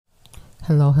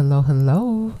Hello, hello,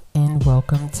 hello, and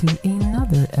welcome to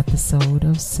another episode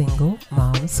of Single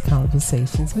Moms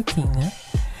Conversations with Kina.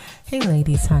 Hey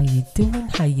ladies, how you doing?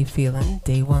 How you feeling?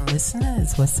 Day one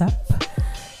listeners, what's up?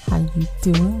 How you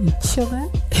doing? You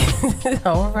chilling?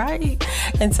 All right.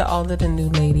 And to all of the new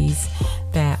ladies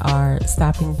that are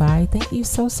stopping by, thank you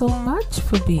so much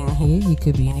for being here. You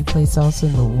could be any place else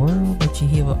in the world, but you're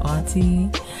here with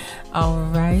Auntie. All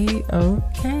right.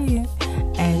 Okay.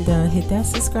 And hit that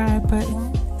subscribe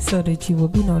button so that you will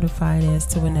be notified as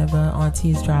to whenever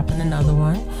Auntie is dropping another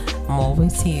one. I'm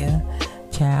always here.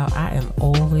 Child, I am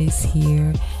always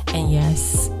here. And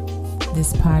yes,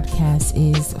 this podcast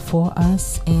is for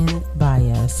us and by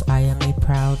us. I am a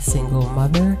proud single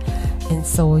mother, and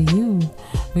so are you.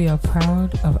 We are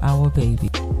proud of our baby.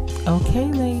 Okay,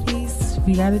 ladies,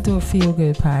 we got to do a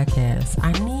feel-good podcast.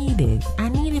 I need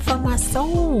it for my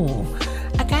soul.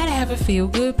 I gotta have a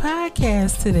feel-good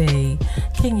podcast today.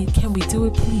 Can we do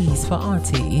it, please, for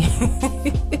Auntie?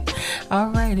 All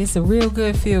right, it's a real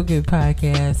good feel-good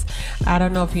podcast. I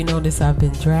don't know if you noticed I've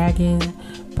been dragging,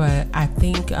 but I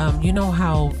think you know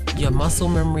how your muscle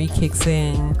memory kicks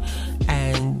in,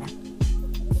 and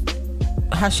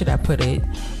how should I put it?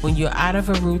 When you're out of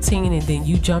a routine and then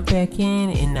you jump back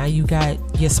in and now you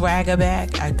got your swagger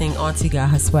back. I think Auntie got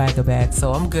her swagger back.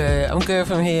 So I'm good. I'm good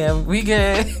from here. We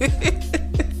good.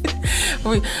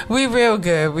 we real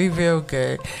good. We real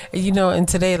good. You know, and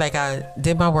today, like, I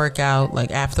did my workout. Like,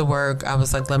 after work, I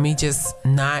was like, let me just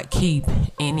not keep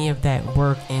any of that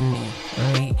work in me,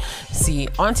 right? See,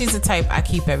 Auntie's the type, I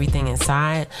keep everything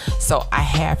inside. So I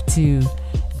have to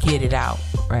get it out,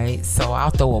 right? So I'll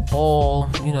throw a ball,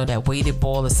 you know, that weighted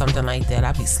ball or something like that.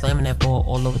 I'll be slamming that ball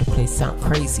all over the place. Sound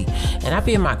crazy. And I'll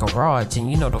be in my garage,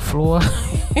 and you know, the floor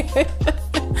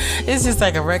it's just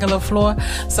like a regular floor,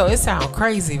 so it sounds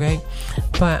crazy, right?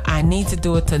 But I need to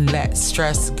do it to let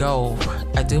stress go.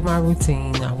 I do my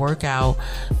routine, I work out,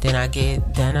 then I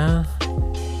get dinner,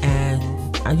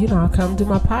 and I'll come do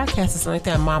my podcast or something like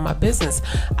that, mind my business.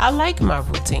 I like my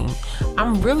routine.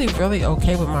 I'm really, really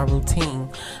okay with my routine.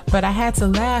 But I had to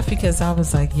laugh because I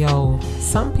was like, yo,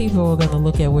 some people are going to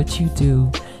look at what you do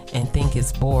and think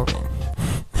it's boring.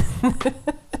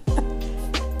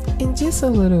 And just a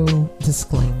little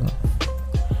disclaimer.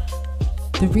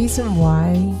 The reason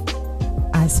why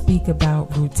I speak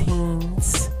about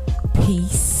routines,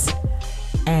 peace,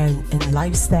 and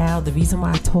lifestyle, the reason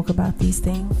why I talk about these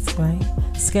things, right?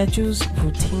 Schedules,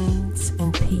 routines,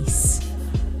 and peace.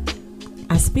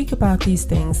 I speak about these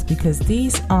things because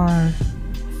this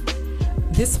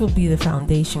will be the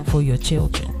foundation for your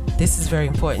children. This is very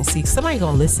important. See, somebody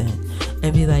gonna listen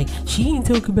and be like, she ain't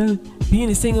talk about being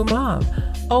a single mom.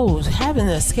 Oh, having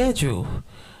a schedule,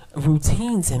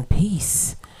 routines, and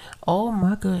peace. Oh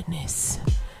my goodness.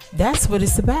 That's what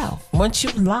it's about. Once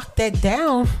you lock that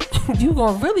down, you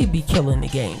gonna really be killing the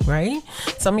game, right?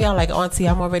 Some of y'all like, Auntie,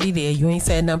 I'm already there. You ain't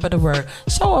said nothing but a word.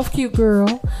 Show off, cute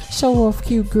girl. Show off,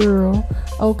 cute girl.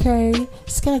 Okay?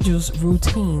 Schedules,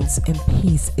 routines, and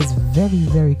peace is very,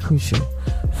 very crucial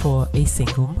for a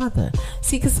single mother.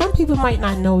 See, because some people might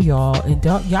not know y'all, and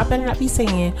y'all better not be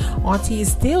saying Auntie is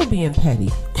still being petty.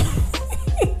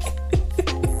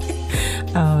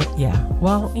 Yeah.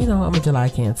 Well, you know, I'm a July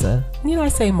Cancer. Need I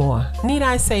say more?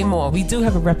 We do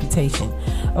have a reputation.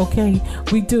 Okay?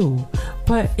 We do.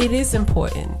 But it is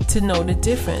important to know the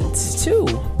difference, too,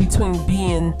 between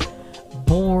being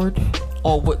bored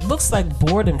or what looks like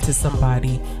boredom to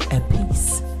somebody and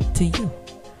peace to you.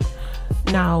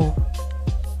 Now,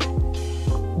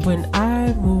 when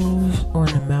I moved on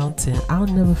the mountain, I'll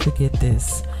never forget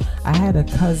this. I had a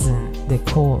cousin that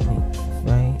called me,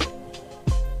 right?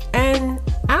 And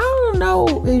I don't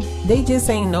know if they just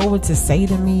ain't know what to say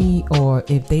to me, or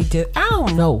if they just, I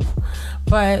don't know.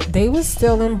 But they was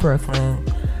still in Brooklyn.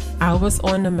 I was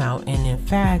on the mountain. In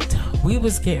fact, we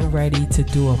was getting ready to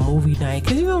do a movie night.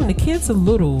 Because, you know, when the kids are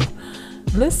little,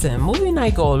 listen, movie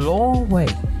night go a long way.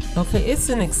 Okay, it's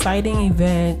an exciting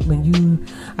event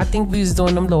I think we was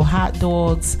doing them little hot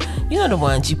dogs. You know, the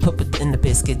ones you put in the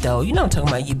biscuit dough. You know what I'm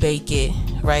talking about, you bake it,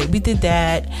 right? We did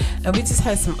that, and we just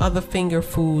had some other finger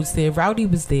foods there. Rowdy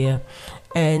was there,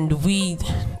 and we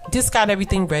just got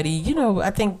everything ready. You know,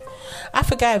 I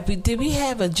forgot, did we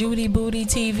have a Judy Booty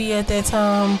TV at that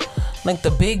time? Like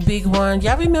the big one.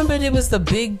 Y'all remember there was the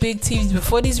big TVs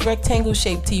before these rectangle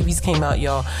shaped TVs came out,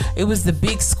 y'all. It was the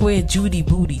big square Judy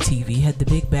Booty TV, had the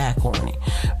big back on it,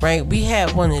 right? We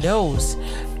had one of those,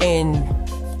 and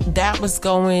that was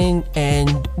going,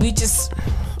 and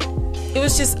it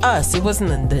was just us. It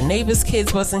wasn't the neighbors'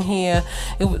 kids wasn't here.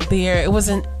 It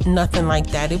wasn't nothing like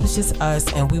that. It was just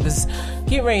us, and we was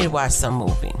getting ready to watch some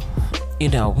movie.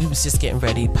 we was just getting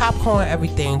ready, popcorn,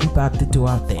 everything. We about to do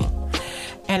our thing.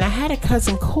 And I had a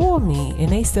cousin call me, and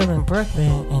they still in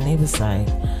Brooklyn, and they was like,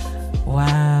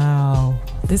 wow,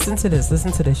 listen to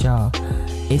this, y'all.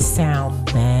 It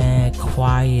sound mad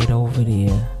quiet over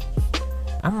there.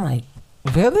 I'm like,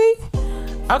 really?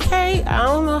 Okay, I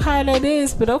don't know how that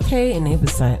is, but okay. And they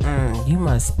was like, you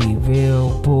must be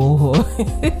real bored.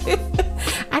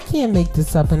 I can't make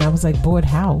this up. And I was like, bored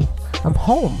how? I'm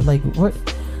home. Like, what?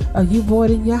 Are you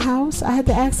bored in your house? I had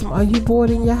to ask them, are you bored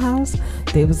in your house?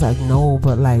 They was like, no,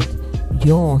 but like, you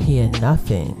don't hear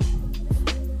nothing.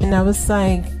 And I was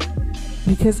like,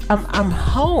 because I'm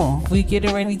home. We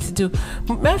getting ready to do.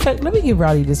 Matter of fact, let me give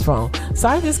Rowdy this phone. So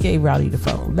I just gave Rowdy the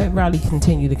phone. Let Rowdy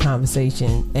continue the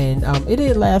conversation. And it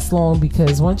didn't last long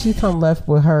because once you come left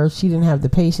with her, she didn't have the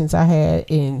patience I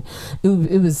had, and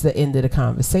it was the end of the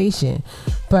conversation.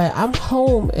 But I'm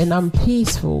home and I'm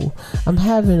peaceful. I'm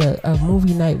having a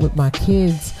movie night with my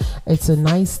kids. It's a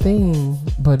nice thing,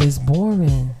 but it's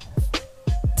boring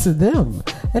to them.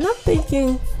 And I'm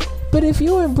thinking, but if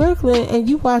you're in Brooklyn and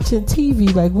you watching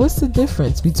TV, like, what's the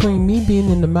difference between me being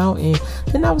in the mountain?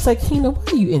 Then I was like, Kina,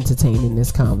 why are you entertaining this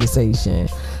conversation?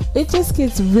 It just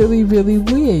gets really, really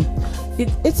weird.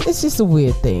 It's just a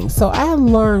weird thing. So I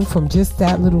learned from just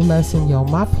that little lesson,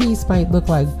 my peace might look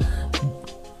like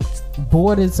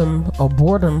boredom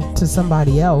to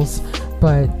somebody else,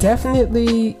 but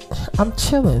definitely I'm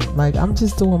chilling. Like, I'm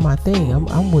just doing my thing.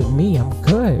 I'm with me. I'm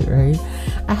good, right?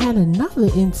 I had another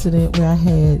incident where I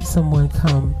had someone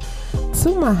come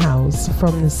to my house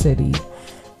from the city,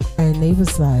 and they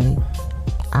was like,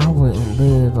 I wouldn't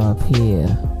live up here.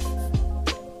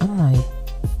 I'm like,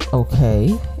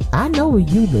 okay, I know where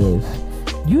you live.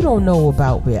 You don't know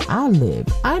about where I live.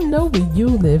 I know where you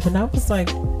live. And I was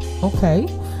like, okay,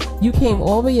 you came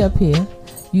all the way up here.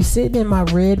 You sitting in my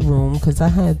red room, because I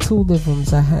had two living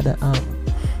rooms. I had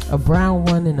a brown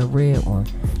one and a red one.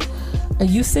 And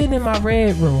you sitting in my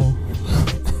red room.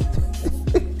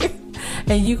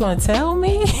 And you gonna tell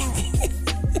me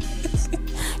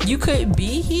you couldn't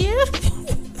be here?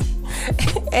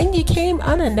 And you came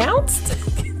unannounced?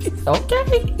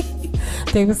 Okay.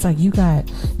 They was like, you got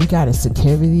a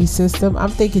security system?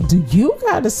 I'm thinking, do you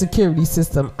got a security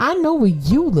system? I know where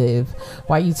you live.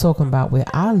 Why you talking about where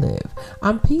I live?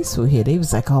 I'm peaceful here. They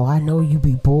was like, oh, I know you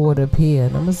be bored up here.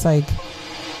 And I was like,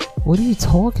 what are you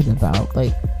talking about?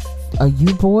 Like, are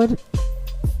you bored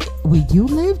where you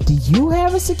live? Do you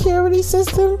have a security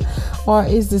system? Or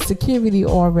is the security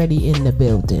already in the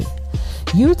building?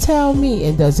 You tell me.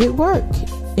 And does it work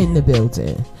in the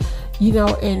building?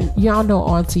 And y'all know,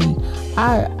 Auntie,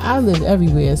 I live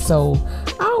everywhere, so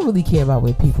I don't really care about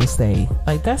where people stay.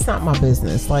 Like, that's not my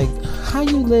business. Like, how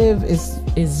you live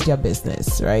is your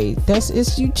business, right?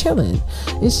 It's you chilling.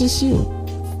 It's just you.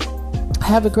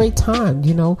 Have a great time,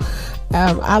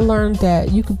 I learned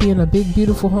that you could be in a big,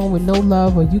 beautiful home with no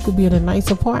love, or you could be in a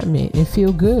nice apartment and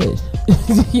feel good,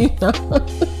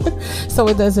 So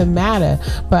it doesn't matter.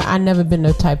 But I never been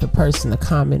the type of person to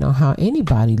comment on how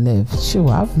anybody lives. Sure,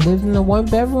 I've lived in a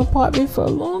 1-bedroom apartment for a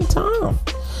long time.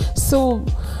 So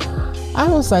I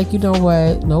was like, you know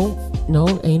what?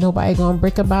 No, ain't nobody gonna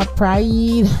break up my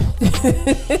pride.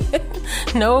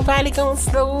 Nobody gonna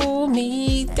slow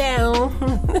me down.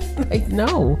 Like,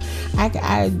 no,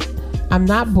 I'm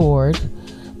not bored.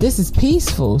 This is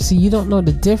peaceful. See, you don't know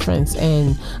the difference.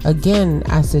 And again,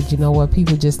 I said, you know what?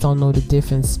 People just don't know the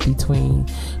difference between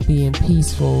being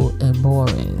peaceful and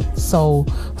boring. So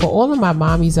for all of my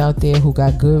mommies out there who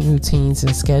got good routines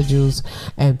and schedules,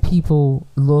 and people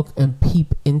look and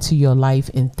peep into your life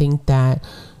and think that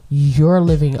you're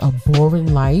living a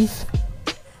boring life,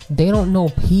 they don't know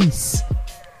peace.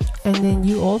 And then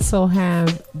you also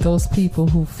have those people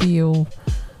who feel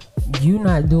you're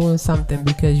not doing something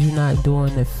because you're not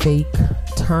doing the fake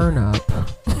turn up.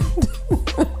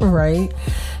 Right?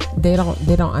 They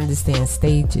don't understand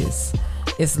stages.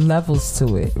 It's levels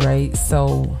to it, right?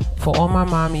 So for all my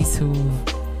mommies who,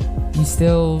 you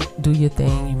still do your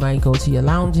thing, you might go to your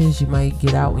lounges, you might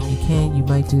get out when you can, you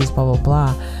might do this, blah blah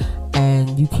blah,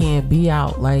 and you can't be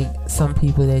out like some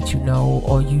people that you know,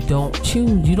 or you don't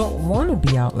want to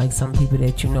be out like some people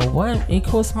that you know. One, it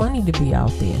costs money to be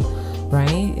out there,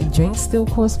 right? Drinks still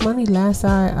cost money, last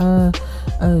I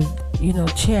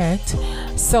checked.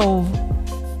 So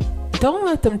don't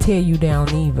let them tear you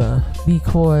down either,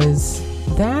 because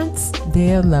that's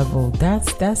their level.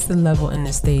 That's the level and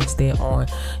the stage they're on.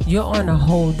 You're on a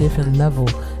whole different level.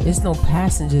 There's no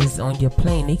passengers on your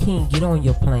plane. They can't get on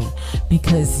your plane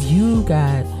because you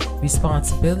got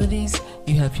responsibilities.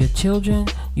 You have your children.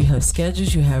 You have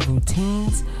schedules. You have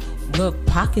routines. Look,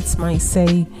 pockets might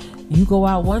say you go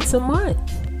out once a month.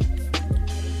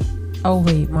 Oh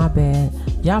wait, my bad.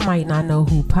 Y'all might not know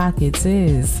who Pockets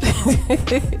is.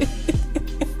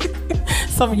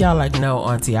 Some of y'all like, no,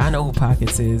 auntie, I know who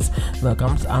Pockets is. Look,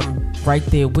 I'm right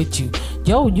there with you.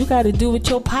 Yo, you got to do what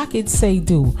your pockets say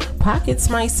do. Pockets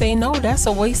might say, no, that's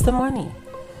a waste of money.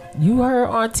 You heard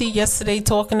auntie yesterday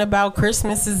talking about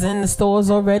Christmas is in the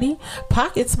stores already.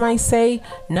 Pockets might say,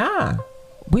 nah,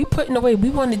 we putting away.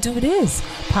 We want to do this.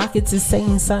 Pockets is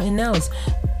saying something else.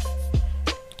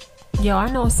 Yo, I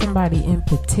know somebody in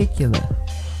particular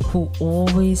who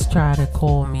always try to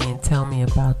call me and tell me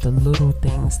about the little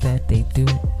things that they do.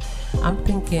 I'm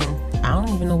thinking, I don't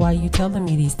even know why you telling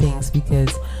me these things,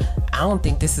 because I don't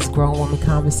think this is grown woman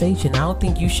conversation. I don't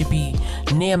think you should be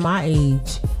near my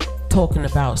age talking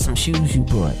about some shoes you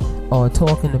bought or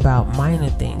talking about minor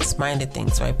things, right?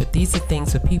 But these are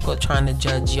things where people are trying to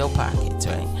judge your pockets,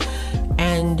 right?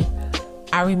 And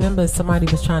I remember somebody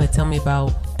was trying to tell me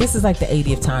about, this is like the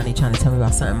 80th time they trying to tell me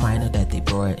about something minor that they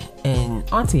brought. And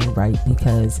auntie ain't right,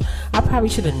 because I probably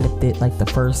should have nipped it like the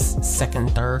first,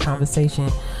 second, third conversation.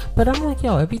 But I'm like,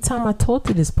 yo, every time I talk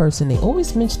to this person, they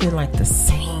always mention like the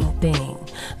same thing.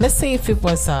 Let's say if it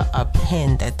was a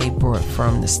pen that they brought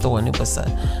from the store and it was a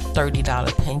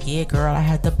 $30 pen. Yeah, girl, I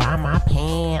had to buy my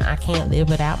pen. I can't live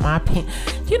without my pen.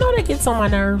 You know that gets on my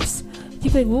nerves. You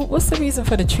think, well, what's the reason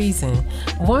for the treason?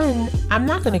 One, I'm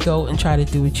not going to go and try to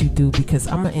do what you do because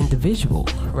I'm an individual,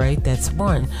 right? That's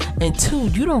one. And two,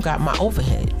 you don't got my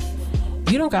overhead.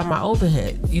 You don't got my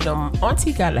overhead. You know,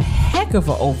 auntie got a heck of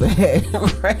an overhead,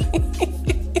 right?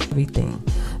 Everything.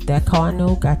 That car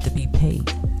note got to be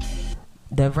paid.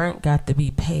 The rent got to be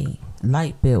paid.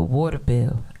 Light bill, water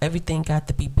bill, everything got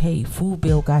to be paid. Food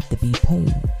bill got to be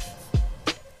paid.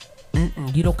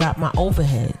 You don't got my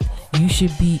overhead. You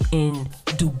should be in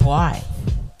Dubai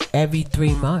every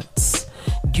 3 months.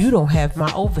 You don't have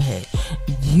my overhead.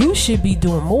 You should be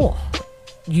doing more.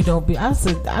 You don't be. I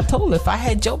told her, if I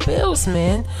had your bills,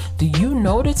 man, do you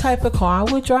know the type of car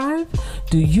I would drive?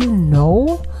 Do you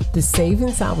know the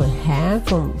savings I would have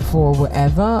for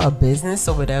whatever, a business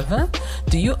or whatever?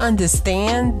 Do you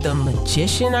understand the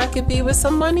magician I could be with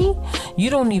some money?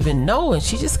 You don't even know. And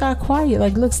she just got quiet.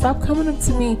 Like, look, stop coming up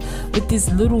to me with this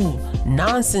little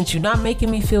nonsense. You're not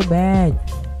making me feel bad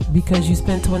because you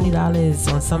spent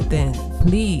 $20 on something,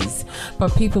 please.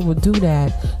 But people will do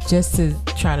that just to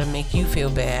try to make you feel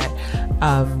bad.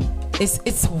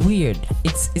 It's weird.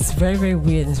 It's very, very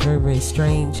weird, and it's very, very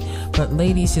strange. But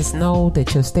ladies, just know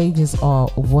that your stages are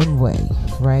one way,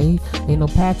 right? Ain't no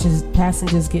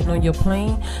passengers getting on your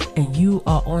plane, and you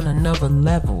are on another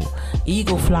level.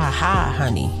 Eagle fly high,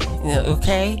 honey.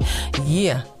 Okay?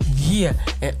 Yeah.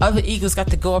 And other eagles got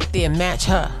to go up there and match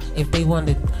her if they want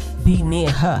to be near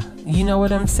her. You know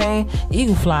what I'm saying?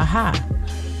 Eagle fly high.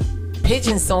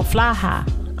 Pigeons don't fly high.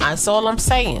 That's all I'm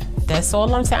saying.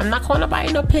 I'm not calling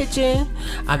nobody no pigeon.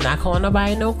 I'm not calling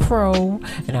nobody no crow.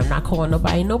 And I'm not calling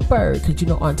nobody no bird. Because you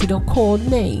know auntie don't call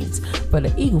names. But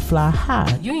an eagle fly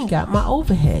high. You ain't got my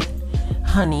overhead.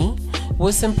 Honey,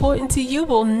 what's important to you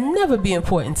will never be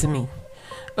important to me.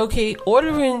 Okay,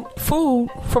 ordering food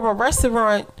from a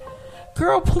restaurant,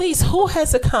 girl, please, who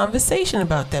has a conversation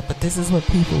about that? But this is what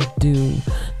people do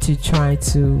to try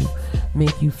to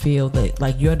make you feel that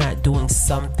like you're not doing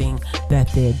something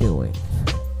that they're doing.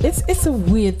 It's a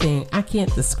weird thing. I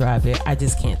can't describe it. I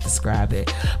just can't describe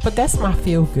it. But that's my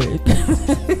feel good.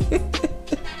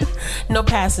 No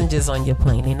passengers on your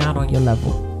plane. They're not on your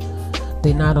level.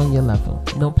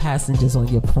 No passengers on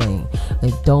your plane.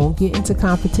 Like, don't get into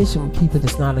competition with people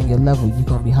that's not on your level. You're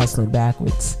going to be hustling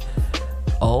backwards.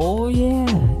 Oh,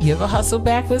 yeah. You ever hustled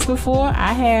backwards before?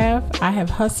 I have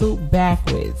hustled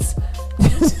backwards.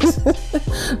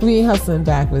 We ain't hustling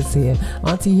backwards here.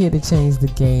 Auntie here to change the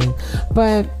game.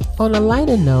 But on a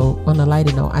lighter note,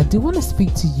 I do want to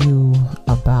speak to you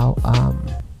about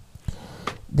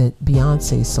the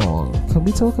Beyonce song. Can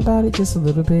we talk about it just a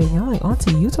little bit? And you're like,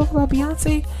 auntie, you talk about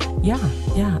Beyonce? Yeah.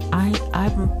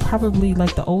 I'm probably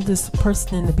like the oldest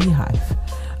person in the beehive.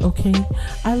 Okay,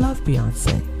 I love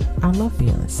Beyonce.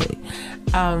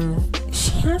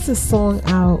 She has a song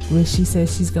out where she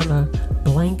says she's gonna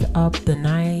blank up the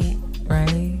night,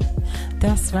 right?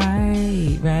 That's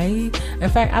right. In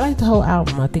fact, I like the whole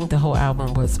album. I think the whole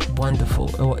album was wonderful,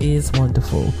 or is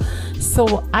wonderful.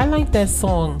 So I like that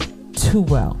song too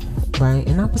well, right?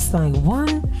 And I was like,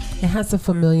 one, it has a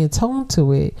familiar tone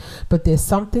to it, but there's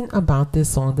something about this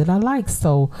song that I like.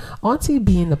 So auntie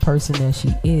being the person that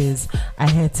she is, I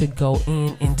had to go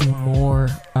in and do more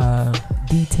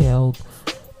detailed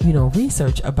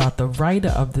research about the writer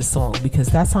of the song, because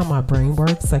that's how my brain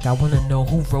works. Like, I want to know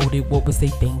who wrote it, what was they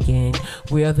thinking,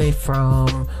 where are they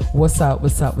from, what's up.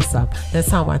 That's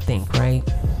how I think, right?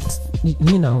 I'm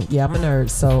a nerd,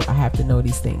 so I have to know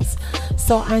these things.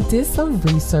 So I did some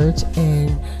research,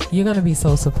 and you're gonna be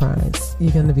so surprised.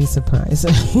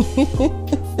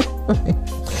 Right.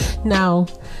 Now,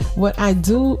 what I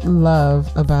do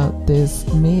love about this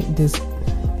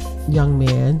young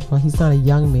man, well, he's not a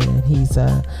young man, he's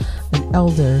an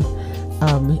elder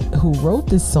who wrote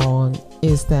this song,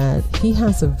 is that he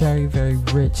has a very, very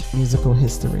rich musical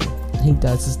history. He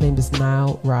does. His name is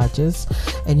Nile Rodgers,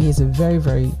 and he has a very,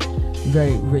 very,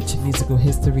 very rich musical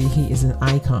history. He is an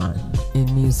icon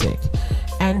in music.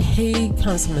 And he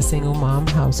comes from a single mom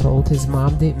household. His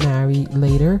mom did marry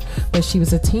later, but she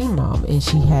was a teen mom, and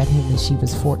she had him when she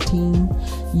was 14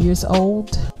 years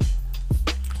old.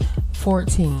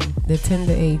 14, the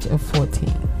tender age of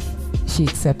 14. She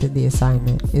accepted the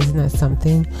assignment. Isn't that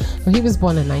something? Well, he was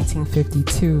born in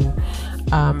 1952.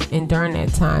 And during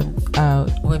that time,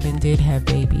 women did have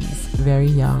babies very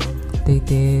young. They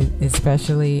did,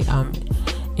 especially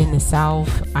in the South.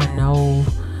 I know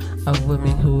of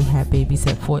women who had babies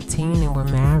at 14 and were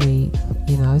married.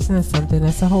 Isn't that something?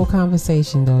 That's a whole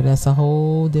conversation, though. That's a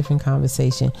whole different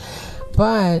conversation.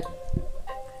 But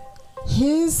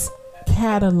his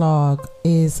catalog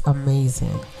is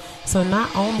amazing. So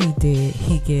not only did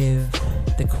he give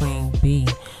the Queen Bee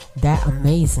that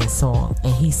amazing song,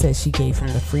 and he said she gave him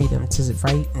the freedom to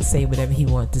write and say whatever he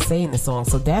wanted to say in the song.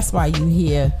 So that's why you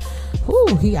hear,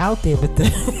 he out there with the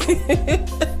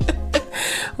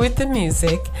with the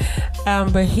music.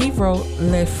 But he wrote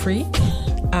Le Freak.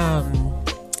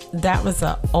 That was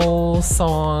an old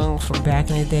song from back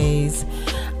in the days.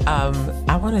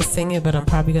 I want to sing it, but I'm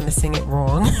probably going to sing it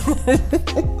wrong.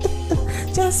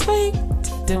 Just freak,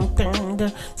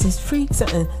 just freak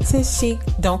something, just chic.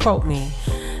 Don't quote me.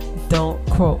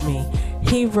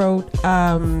 He wrote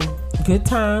Good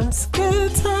Times, doom,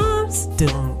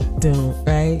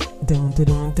 right? Doom,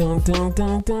 doom, doom, doom,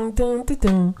 doom, doom, doom,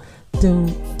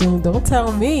 doom. Don't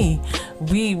tell me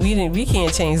we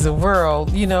can't change the world.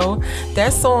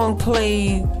 That song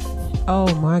played,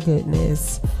 oh my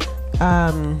goodness,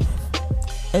 at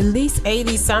least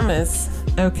 80 summers.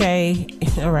 Okay,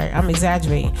 all right, I'm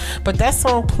exaggerating, but that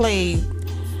song played,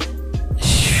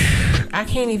 I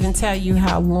can't even tell you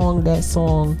how long that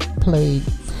song played.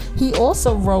 He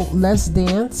also wrote Let's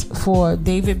Dance for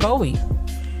David Bowie.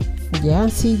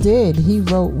 Yes, he did. He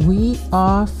wrote We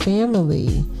Are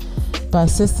Family by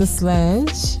Sister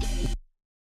Sledge.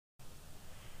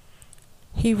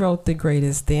 He wrote The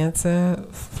Greatest Dancer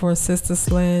for Sister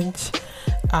Sledge.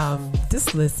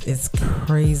 This list is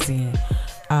crazy.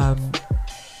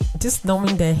 Just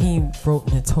knowing that he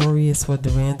wrote Notorious for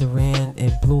Duran Duran,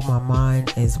 it blew my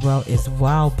mind, as well as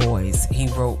Wild Boys he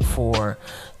wrote for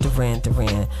Duran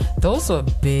Duran. Those were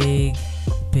big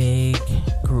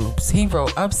groups. He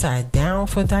wrote Upside Down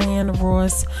for Diana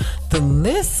Ross. The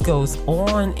list goes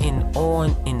on and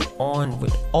on and on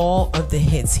with all of the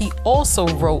hits. He also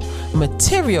wrote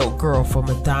Material Girl for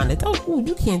Madonna.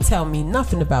 You can't tell me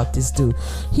nothing about this dude.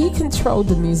 He controlled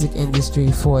the music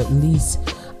industry for at least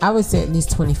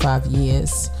 25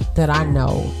 years that I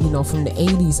know. From the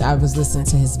 80s I was listening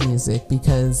to his music,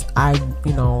 because I'm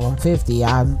 50.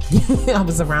 I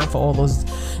was around for all those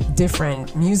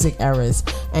different music eras,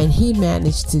 and he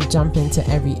managed to jump into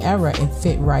every era and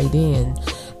fit right in.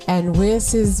 And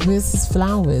where's his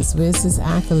flowers? Where's his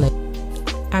accolade?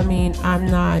 I mean, I'm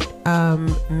not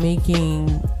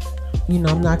making,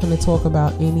 I'm not going to talk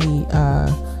about any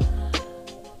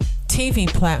TV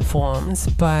platforms,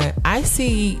 but I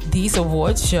see these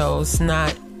award shows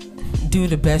not do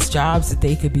the best jobs that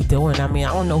they could be doing. I mean,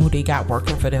 I don't know who they got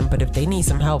working for them, but if they need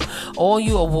some help, all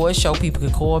you award show people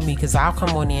could call me, because I'll come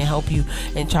on in and help you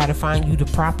and try to find you the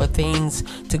proper things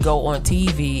to go on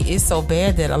TV. It's so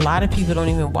bad that a lot of people don't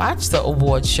even watch the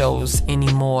award shows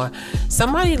anymore.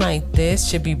 Somebody like this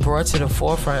should be brought to the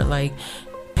forefront. Like,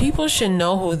 people should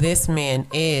know who this man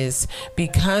is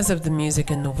because of the music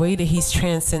and the way that he's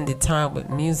transcended time with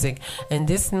music. And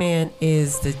this man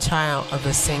is the child of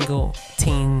a single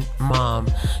teen mom.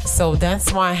 So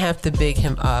that's why I have to big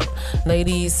him up.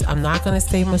 Ladies, I'm not going to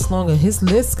stay much longer. His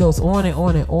list goes on and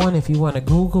on and on if you want to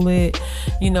Google it,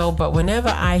 but whenever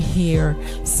I hear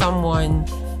someone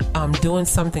doing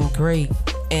something great,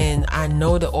 and I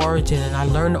know the origin and I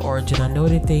learn the origin, I know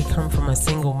that they come from a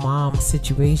single mom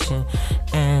situation,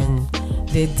 and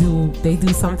they do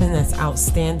something that's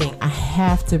outstanding, I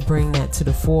have to bring that to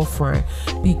the forefront,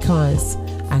 because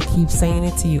I keep saying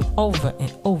it to you over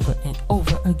and over and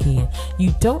over again.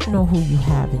 You don't know who you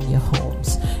have in your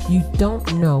homes. You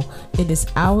don't know. It is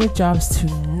our jobs to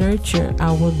nurture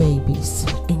our babies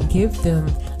and give them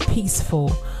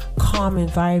peaceful, calm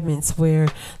environments where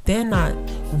they're not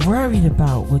worried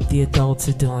about what the adults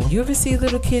are doing. You ever see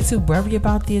little kids who worry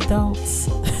about the adults?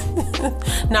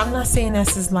 Now, I'm not saying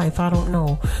that's his life. I don't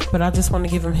know. But I just want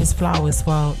to give him his flowers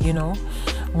while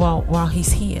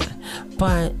he's here.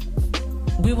 But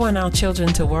we want our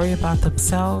children to worry about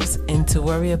themselves and to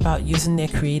worry about using their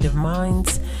creative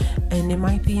minds. And it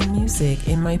might be in music,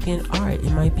 it might be in art,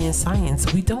 it might be in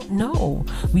science. We don't know.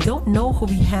 We don't know who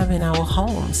we have in our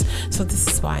homes. So this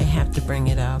is why I have to bring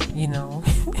it up,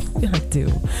 I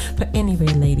do. But anyway,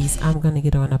 ladies, I'm going to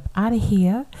get on up out of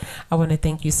here. I want to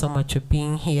thank you so much for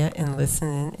being here and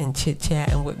listening and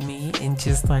chit-chatting with me and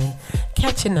just like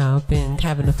catching up and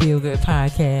having a feel-good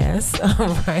podcast.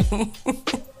 All right.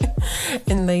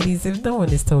 And ladies, if no one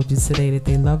has told you today that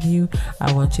they love you,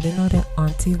 I want you to know that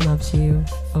Auntie loves you.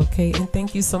 Okay, and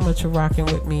thank you so much for rocking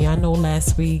with me. I know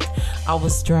last week I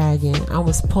was dragging, I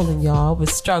was pulling y'all, I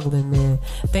was struggling, man.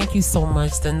 Thank you so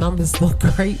much. The numbers look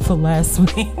great for last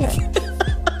week.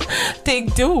 They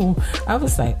do. I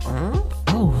was like,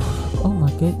 oh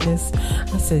my goodness.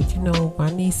 I said, my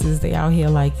nieces, they out here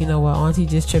like, what, Auntie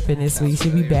just tripping this week.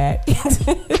 She'll be back.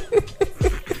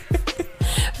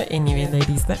 Anyway,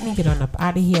 ladies, let me get on up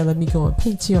out of here. Let me go on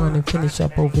Patreon and finish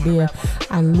up over there.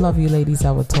 I love you, ladies.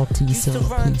 I will talk to you soon.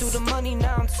 Peace.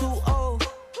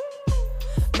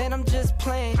 Man, I'm just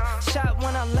playing. Shot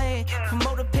when I land.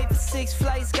 Promoter paid for 6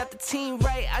 flights. Got the team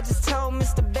right. I just told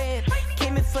Mr. Band.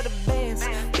 Came in for the bands.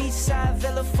 Beachside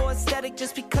Villa for aesthetic.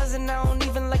 Just because and I don't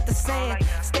even like the sand.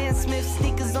 Stan Smith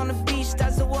sneakers on the beach.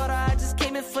 That's the water. I just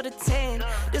came in for the tan.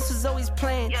 This was always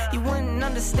planned. You wouldn't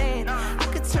understand. I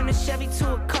could turn a Chevy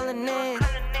to a Cullinan.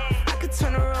 I could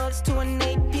turn a Rolls to an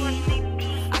AP.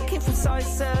 I came from Sorry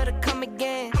Sir to come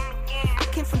again. I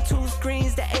came from 2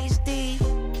 screens to HD.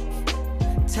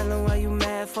 Tell her why you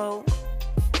mad for.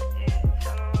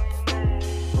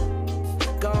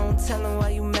 Go on, tell her why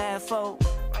you mad for.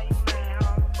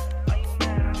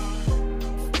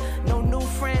 No new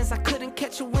friends, I couldn't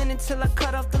catch a win until I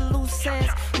cut off the loose ends.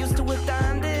 Used to whip the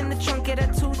Honda in the trunk at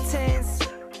 210s.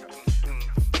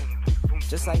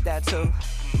 Just like that too.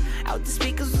 Out the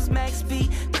speakers was max speed.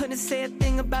 Couldn't say a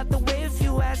thing about the way if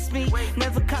you asked me.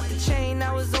 Never caught the chain,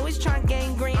 I was always trying to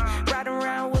gain green. Riding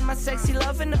around with my sexy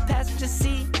love in the passenger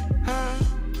seat.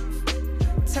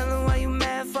 Tell her why you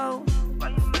mad for.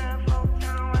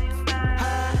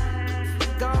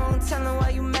 Go on, tell her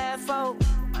why you mad for.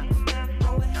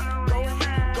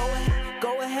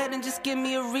 Go ahead and just give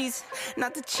me a reason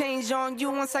not to change on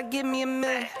you once I give me a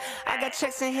million. I got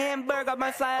checks in Hamburg, I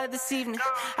might fly out this evening.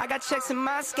 I got checks in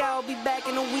Moscow, I'll be back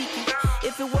in a weekend.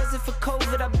 If it wasn't for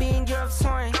COVID, I'd be in Europe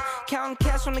touring. Counting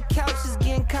cash on the couch is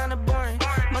getting kinda boring.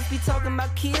 Must be talking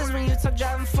about kids when you talk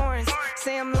driving foreigns.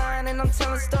 Say I'm lying and I'm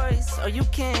telling stories, or you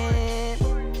can't.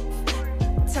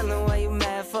 Tell her why you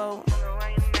mad for.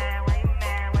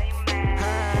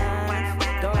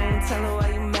 Go on, tell her why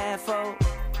you mad for.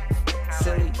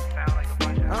 Silly.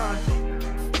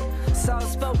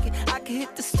 Soft spoken, I can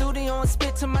hit the studio and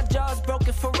spit till my jaw's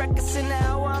broken. For records in the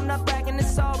hour, I'm not bragging,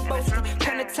 it's all boasting.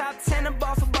 Pen the top 10 and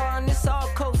ball for ball, and it's all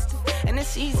coasting. And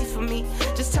it's easy for me,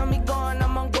 just tell me go on,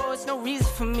 I'm on go, it's no reason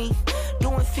for me.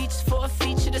 Doing features for a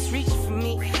feature that's reaching for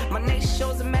me. My next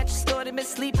show's a mattress store, they been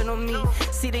sleeping on me.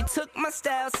 See, they took my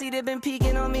style, see, they been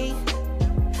peeking on me.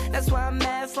 That's why I'm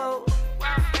mad for.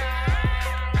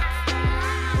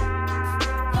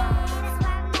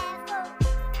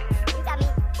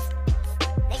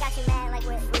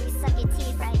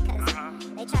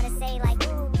 They try to say like,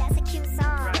 ooh, that's a cute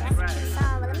song, that's a cute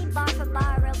song. But let me bar for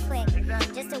bar real quick,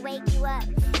 just to wake you up,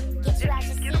 get you out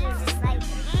your seat, just like,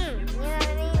 you know what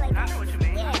I mean? Like,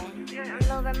 yeah, a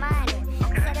little reminder.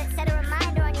 Set a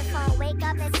reminder on your phone, wake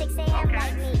up at 6 a.m.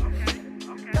 like me,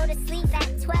 go to sleep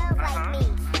at 12 like me,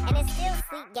 and it's still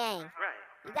sleep gang.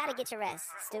 You gotta get your rest,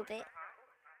 stupid.